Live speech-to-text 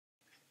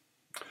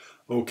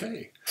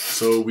Okay,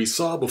 so we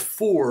saw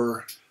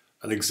before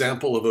an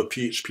example of a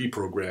PHP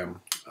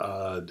program,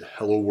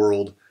 Hello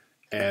World,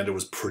 and it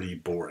was pretty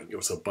boring. It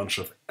was a bunch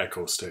of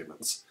echo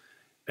statements.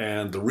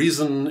 And the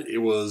reason it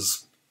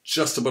was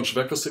just a bunch of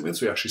echo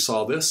statements, we actually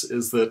saw this,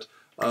 is that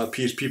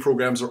PHP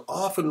programs are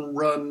often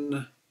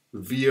run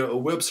via a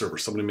web server.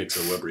 Somebody makes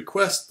a web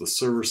request, the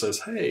server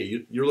says,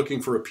 hey, you're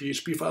looking for a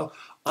PHP file?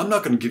 I'm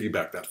not going to give you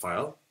back that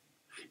file.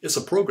 It's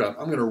a program.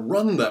 I'm going to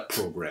run that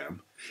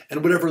program,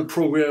 and whatever the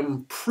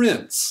program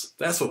prints,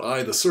 that's what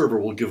I, the server,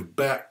 will give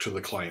back to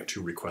the client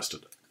who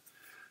requested it.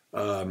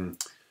 And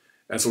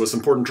so it's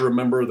important to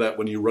remember that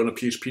when you run a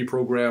PHP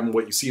program,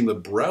 what you see in the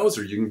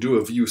browser, you can do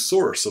a view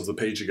source of the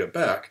page you get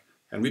back,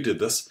 and we did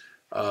this,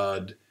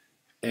 and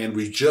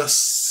we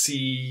just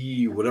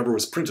see whatever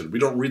was printed. We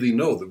don't really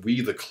know that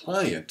the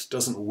client,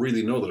 doesn't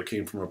really know that it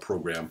came from a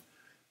program.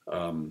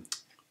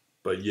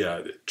 But yeah,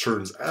 it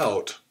turns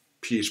out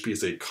PHP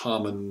is a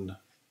common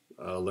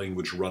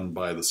language run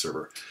by the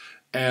server.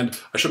 And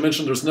I should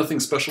mention there's nothing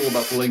special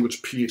about the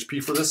language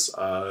PHP for this.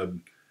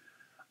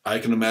 I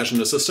can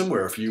imagine a system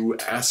where if you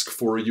ask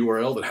for a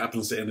URL that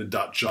happens to end in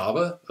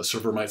 .java, a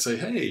server might say,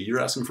 hey, you're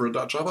asking for a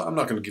 .java? I'm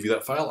not going to give you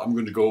that file. I'm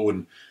going to go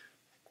and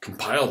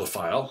compile the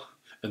file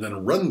and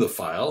then run the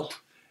file,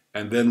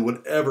 and then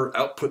whatever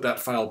output that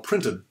file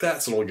printed,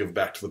 that's what I'll give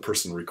back to the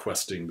person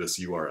requesting this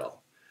URL.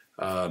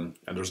 And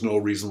there's no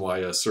reason why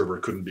a server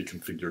couldn't be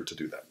configured to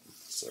do that.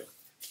 So,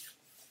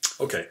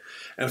 okay,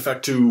 and in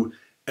fact, to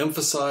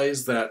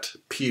emphasize that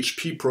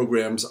PHP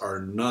programs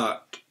are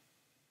not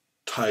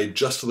tied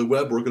just to the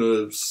web, we're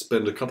going to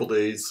spend a couple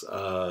days,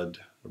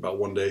 about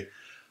one day,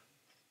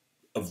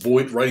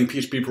 avoid writing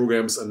PHP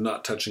programs and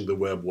not touching the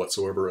web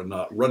whatsoever and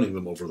not running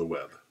them over the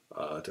web,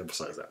 to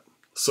emphasize that.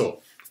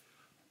 So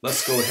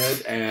let's go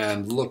ahead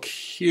and look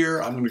here.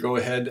 I'm going to go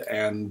ahead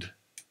and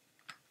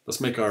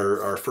let's make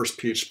our first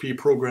PHP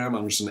program.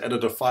 I'm just going to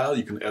edit a file.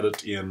 You can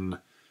edit in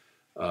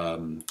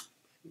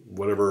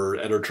whatever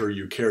editor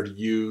you care to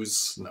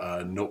use,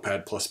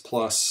 Notepad++,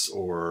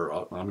 or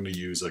I'm going to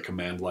use a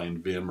command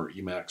line Vim or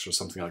Emacs or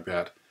something like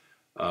that.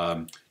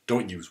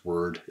 Don't use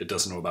Word. It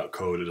doesn't know about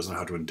code. It doesn't know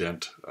how to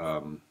indent.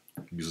 It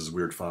uses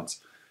weird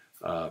fonts.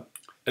 At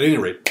any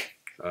rate,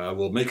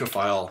 we'll make a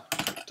file.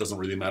 It doesn't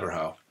really matter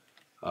how.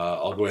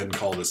 I'll go ahead and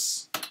call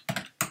this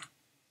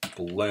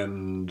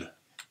blend1.php.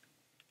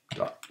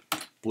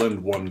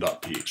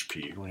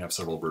 We have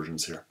several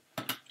versions here.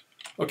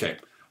 Okay.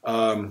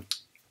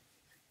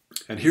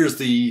 And here's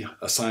the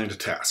assigned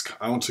task.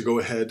 I want to go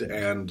ahead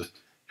and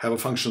have a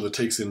function that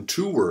takes in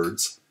 2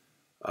 words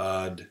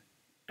and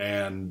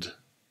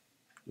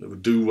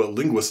do what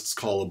linguists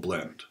call a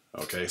blend.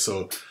 Okay,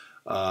 so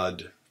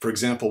for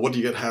example, what do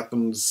you get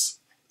happens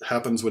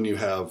when you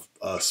have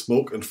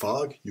smoke and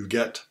fog? You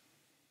get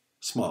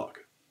smog.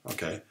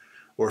 Okay,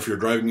 or if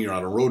you're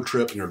on a road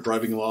trip and you're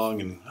driving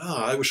along and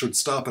I wish I would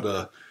stop at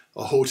a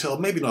hotel,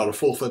 maybe not a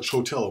full-fledged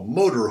hotel, a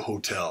motor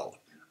hotel.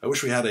 I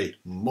wish we had a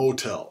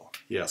motel.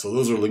 Yeah, so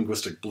those are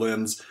linguistic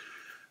blends.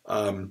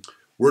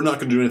 We're not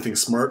going to do anything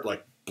smart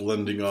like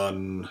blending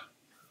on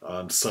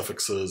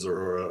suffixes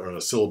or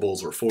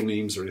syllables or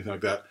phonemes or anything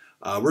like that.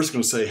 We're just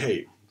going to say,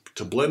 hey,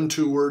 to blend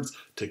 2 words,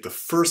 take the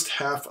first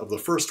half of the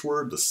first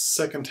word, the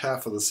second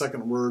half of the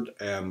second word,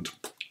 and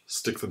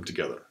stick them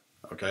together.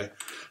 Okay?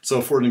 So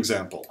for an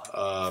example,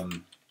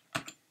 I'm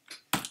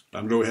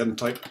going to go ahead and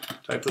type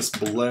this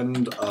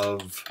blend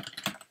of,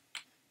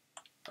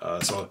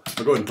 so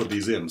I'll go ahead and put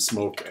these in,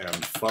 smoke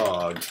and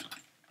fog.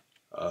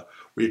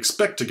 We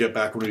expect to get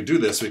back, when we do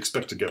this, we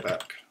expect to get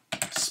back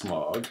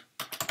smog,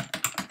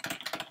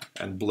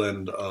 and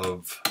blend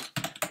of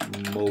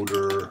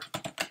motor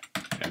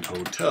and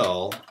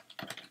hotel.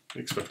 We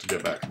expect to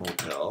get back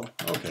motel.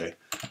 Okay.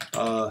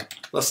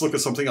 Let's look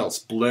at something else.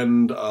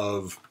 Blend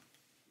of,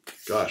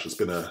 gosh, it's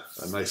been a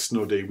nice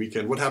snow day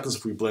weekend. What happens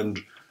if we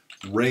blend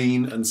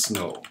rain and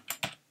snow?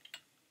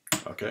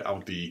 Okay, I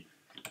want the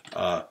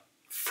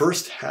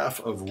first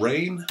half of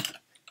rain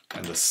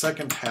and the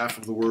second half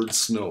of the word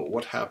snow.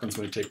 What happens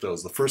when you take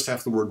those? The first half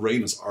of the word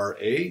rain is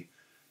R-A.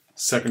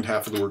 Second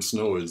half of the word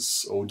snow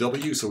is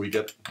O-W, so we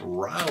get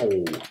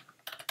row.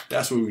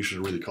 That's what we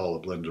should really call a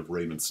blend of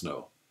rain and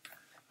snow.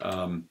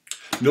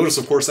 Notice,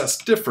 of course, that's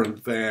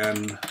different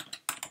than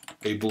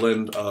a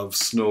blend of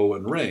snow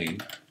and rain.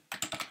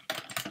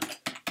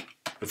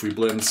 If we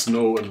blend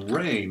snow and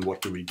rain,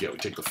 what do we get? We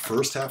take the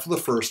first half of the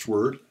first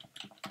word,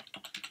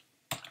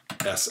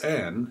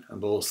 S-N,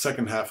 and the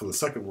second half of the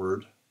second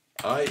word,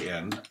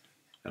 I-N,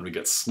 and we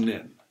get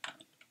snin.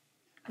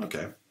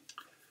 Okay.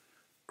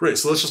 Great,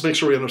 so let's just make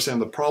sure we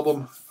understand the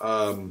problem.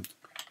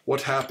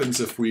 What happens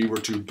if we were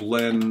to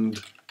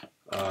blend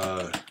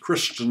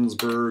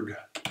Christiansburg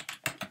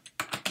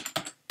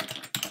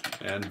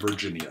and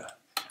Virginia?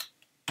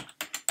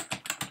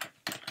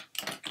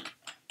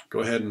 Go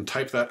ahead and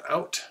type that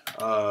out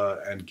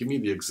and give me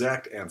the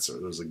exact answer.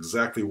 There's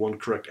exactly one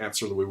correct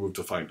answer the way we've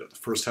defined it. The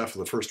first half of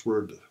the first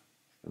word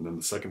and then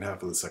the second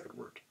half of the second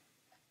word.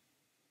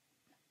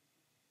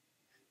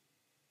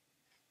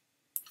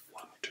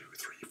 1, 2,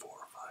 3, 4,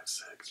 5,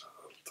 6.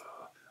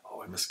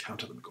 Oh, I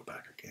miscounted. Let me go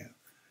back again.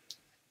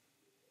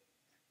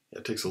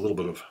 It takes a little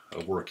bit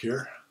of work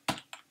here.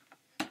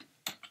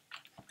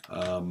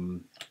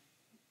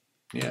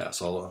 Yeah,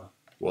 so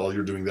while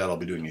you're doing that, I'll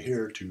be doing it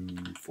here. 2,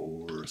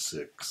 4,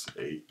 6,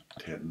 8,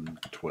 10,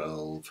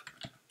 12,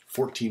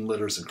 14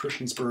 letters in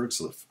Christiansburg.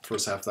 So the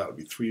first half of that would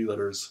be 3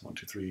 letters. 1,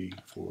 2, 3,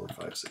 4,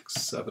 5, 6,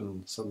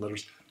 7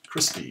 letters.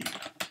 Christie.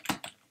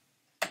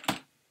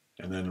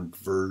 And then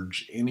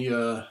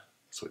Virginia.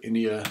 So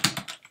Inia.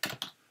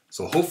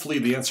 So hopefully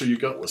the answer you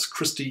got was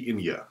Christie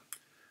Inia.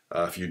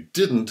 If you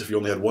didn't, if you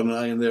only had one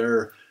I in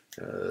there,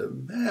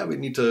 we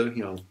need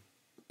to,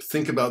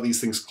 think about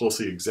these things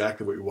closely,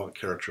 exactly what you want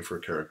character for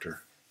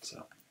character.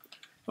 So,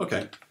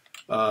 okay.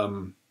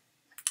 So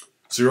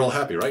you're all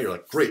happy, right? You're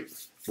like, great,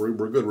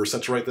 we're good, we're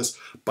set to write this.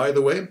 By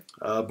the way,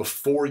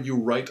 before you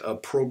write a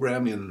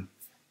program in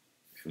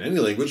any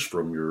language,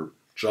 from your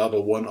Java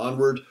 1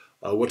 onward,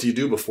 what do you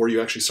do before you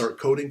actually start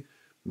coding?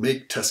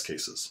 Make test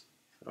cases.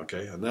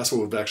 Okay, and that's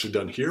what we've actually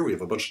done here. We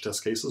have a bunch of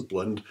test cases,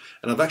 blend,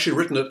 and I've actually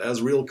written it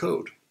as real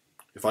code.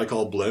 If I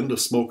call blend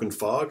of smoke and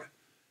fog,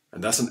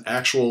 and that's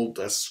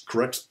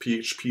correct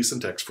PHP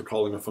syntax for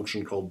calling a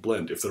function called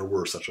blend, if there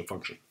were such a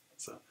function.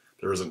 So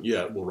there isn't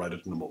yet, we'll write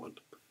it in a moment.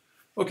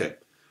 Okay,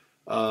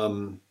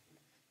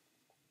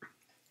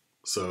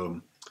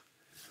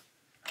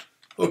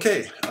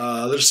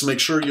 just to make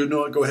sure you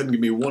know it, go ahead and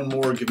give me one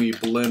more. Give me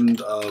blend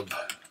of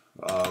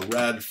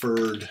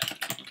Radford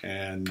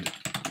and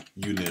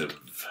univ.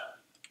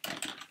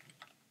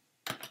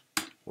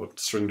 What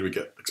string do we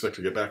expect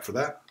to get back for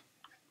that?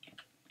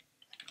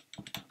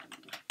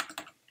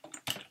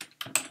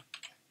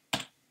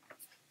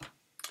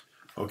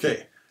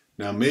 Okay,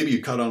 now maybe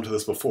you caught on to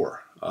this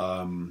before.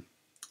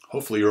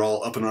 Hopefully you're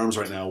all up in arms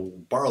right now,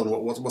 borrowing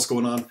what's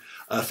going on.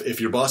 If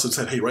your boss had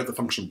said, hey, write the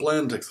function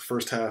blend, takes the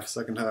first half,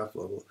 second half,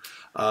 blah,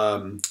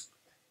 blah,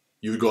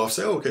 you would go off and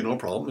say, oh, okay, no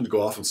problem, and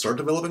go off and start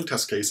developing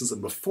test cases,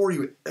 and before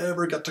you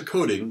ever got to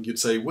coding, you'd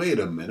say, wait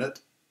a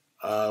minute,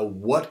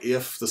 what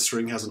if the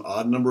string has an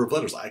odd number of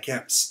letters? I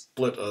can't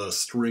split a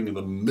string in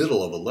the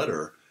middle of a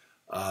letter,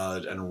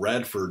 and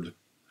Radford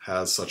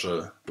has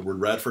the word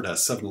Radford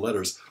has 7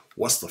 letters.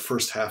 What's the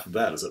first half of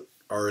that? Is it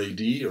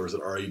R-A-D or is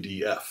it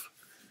R-A-D-F?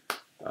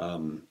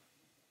 And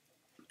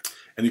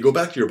you go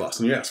back to your boss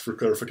and you ask for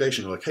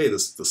clarification. You're like, hey, the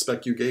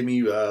spec you gave me,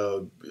 it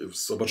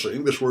was a bunch of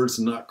English words,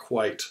 not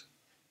quite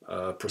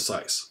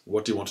precise.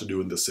 What do you want to do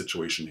in this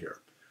situation here?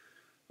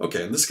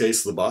 Okay, in this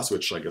case, the boss,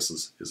 which I guess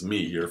is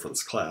me here for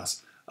this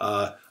class,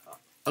 I'm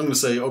going to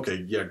say,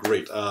 okay, yeah,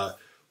 great.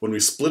 When we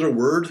split a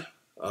word,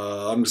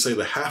 I'm going to say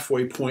the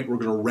halfway point, we're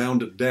going to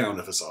round it down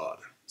if it's odd.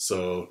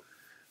 So,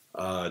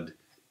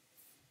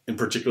 in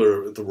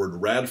particular, the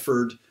word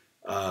Radford,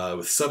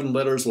 with 7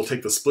 letters, we'll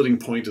take the splitting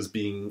point as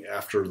being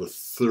after the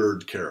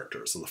 3rd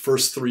character. So the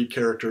first 3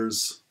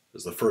 characters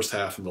is the first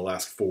half, and the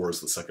last 4 is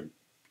the second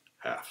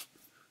half.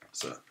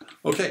 So,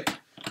 okay,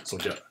 so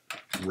yeah,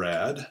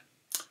 rad.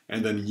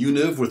 And then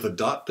univ with a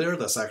dot there,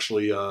 that's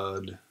actually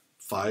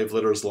 5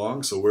 letters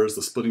long. So where's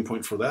the splitting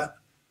point for that?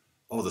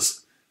 Oh, the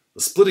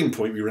splitting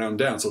point we round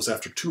down, so it's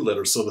after 2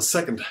 letters. So the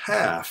second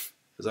half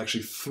is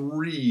actually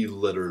 3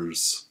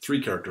 letters,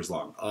 3 characters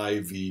long,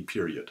 IV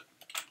period.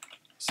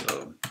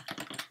 So,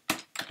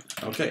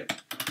 okay.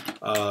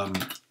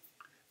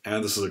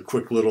 And this is a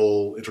quick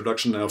little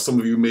introduction. Now, some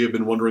of you may have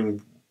been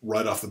wondering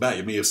right off the bat,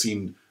 you may have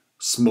seen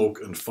smoke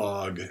and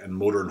fog and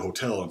motor and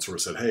hotel and sort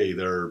of said, hey,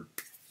 they're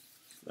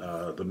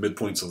the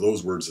midpoints of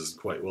those words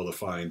isn't quite well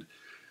defined.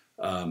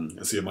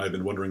 And so you might have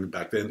been wondering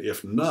back then.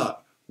 If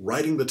not,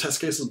 writing the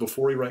test cases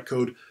before we write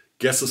code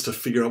gets us to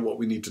figure out what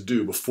we need to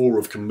do before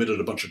we've committed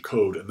a bunch of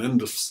code and then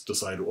just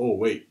decide, oh,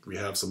 wait, we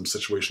have some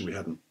situation we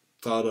hadn't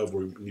thought of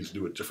where we need to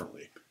do it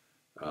differently.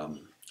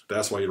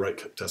 That's why you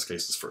write test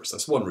cases first.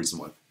 That's one reason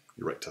why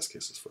you write test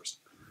cases first.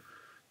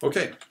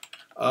 Okay.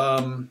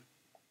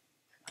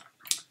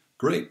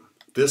 Great.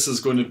 This is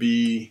going to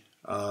be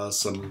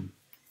some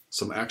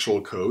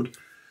actual code.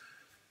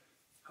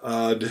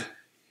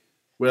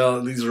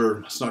 Well,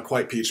 it's not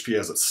quite PHP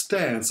as it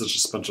stands, it's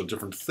just a bunch of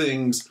different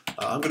things.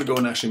 I'm going to go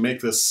and actually make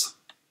this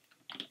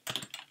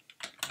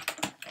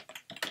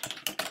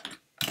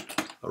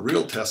a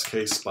real test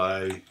case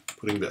by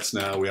putting this.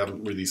 Now, we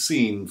haven't really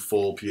seen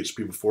full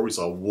PHP before. We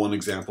saw one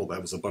example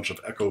that was a bunch of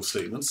echo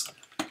statements.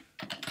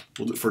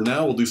 For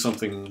now, we'll do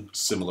something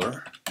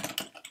similar.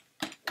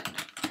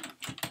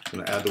 I'm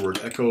going to add the word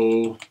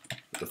echo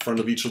at the front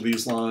of each of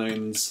these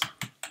lines.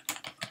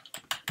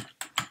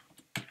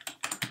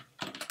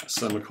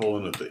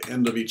 Semicolon at the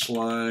end of each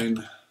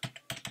line.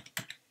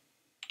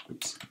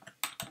 Oops.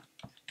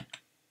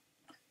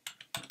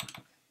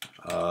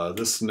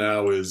 This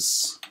now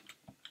is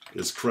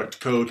correct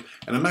code,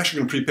 and I'm actually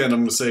going to prepend. I'm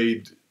going to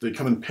say they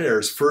come in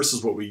pairs. First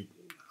is what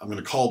I'm going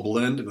to call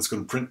blend, and it's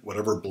going to print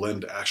whatever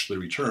blend actually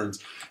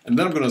returns, and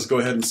then I'm going to go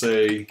ahead and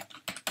say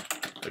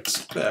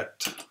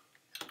expect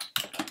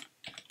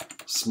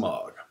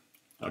smog.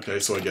 Okay,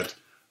 so I get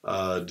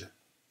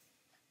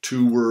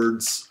 2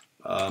 words.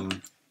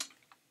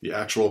 The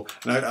actual,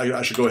 and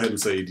I should go ahead and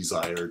say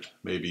desired,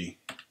 maybe.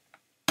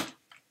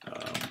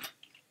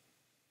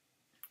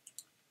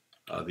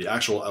 the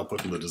actual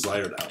output and the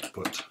desired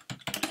output.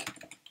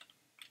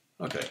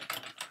 Okay,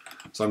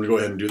 so I'm going to go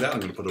ahead and do that. I'm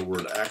going to put a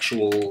word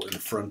actual in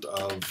front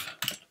of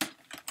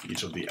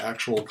each of the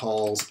actual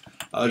calls,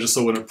 just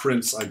so when it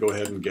prints, I go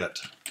ahead and get,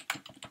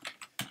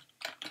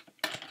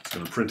 it's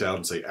going to print out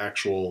and say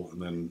actual,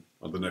 and then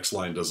on the next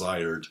line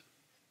desired,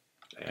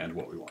 and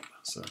what we want.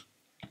 So,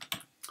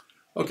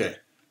 okay,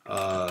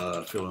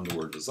 fill in the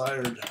word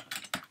desired,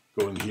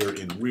 going here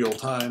in real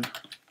time.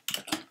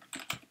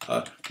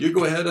 You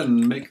go ahead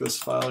and make this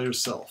file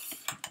yourself.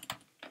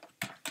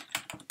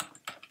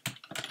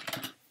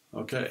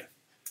 Okay.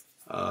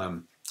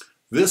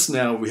 This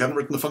now, we haven't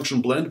written the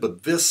function blend,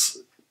 but this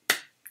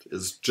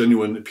is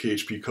genuine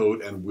PHP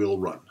code and will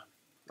run,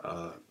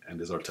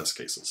 and is our test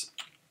cases.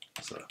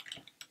 So,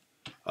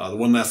 the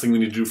one last thing we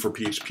need to do for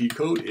PHP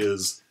code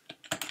is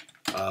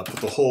put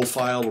the whole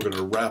file, we're going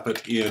to wrap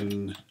it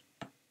in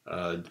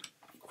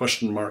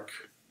question mark,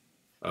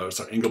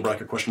 angle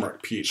bracket question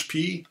mark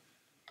PHP,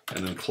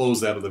 and then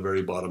close that at the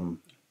very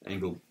bottom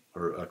angle,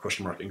 or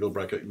question mark angle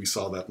bracket. We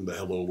saw that in the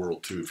hello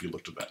world too, if you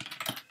looked at that.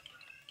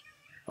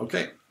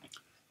 Okay,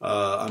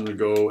 I'm going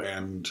to go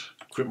and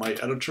quit my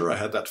editor. I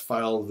had that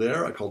file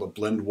there. I called it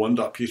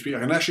blend1.php. I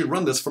can actually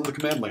run this from the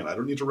command line. I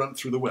don't need to run it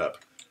through the web.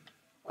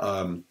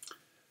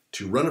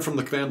 To run it from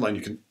the command line,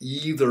 you can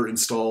either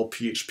install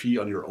PHP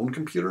on your own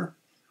computer,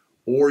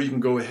 or you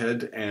can go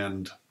ahead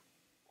and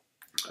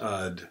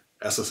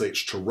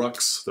SSH to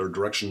Rux. There are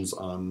directions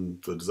on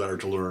the Desire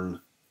to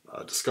Learn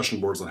discussion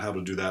boards on how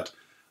to do that.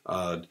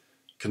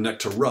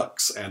 Connect to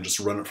Rux and just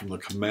run it from the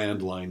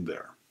command line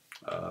there.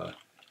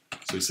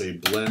 So you say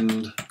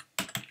blend.php,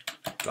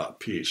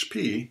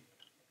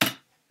 and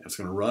it's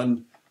going to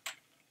run,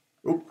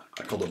 oh,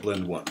 I called it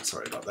blend1,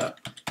 sorry about that.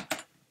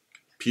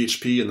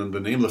 PHP, and then the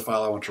name of the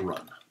file I want to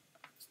run.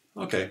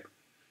 Okay,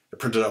 it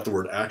printed out the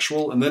word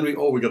actual, and then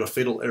we got a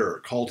fatal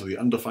error, call to the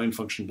undefined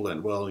function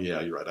blend. Well,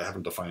 yeah, you're right, I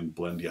haven't defined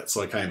blend yet,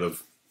 so I kind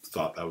of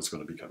thought that was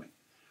going to be coming.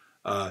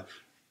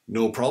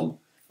 No problem.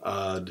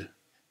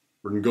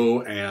 We're going to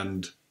go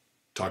and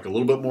talk a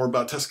little bit more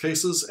about test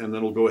cases, and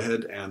then we'll go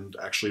ahead and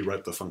actually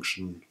write the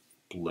function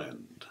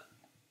blend.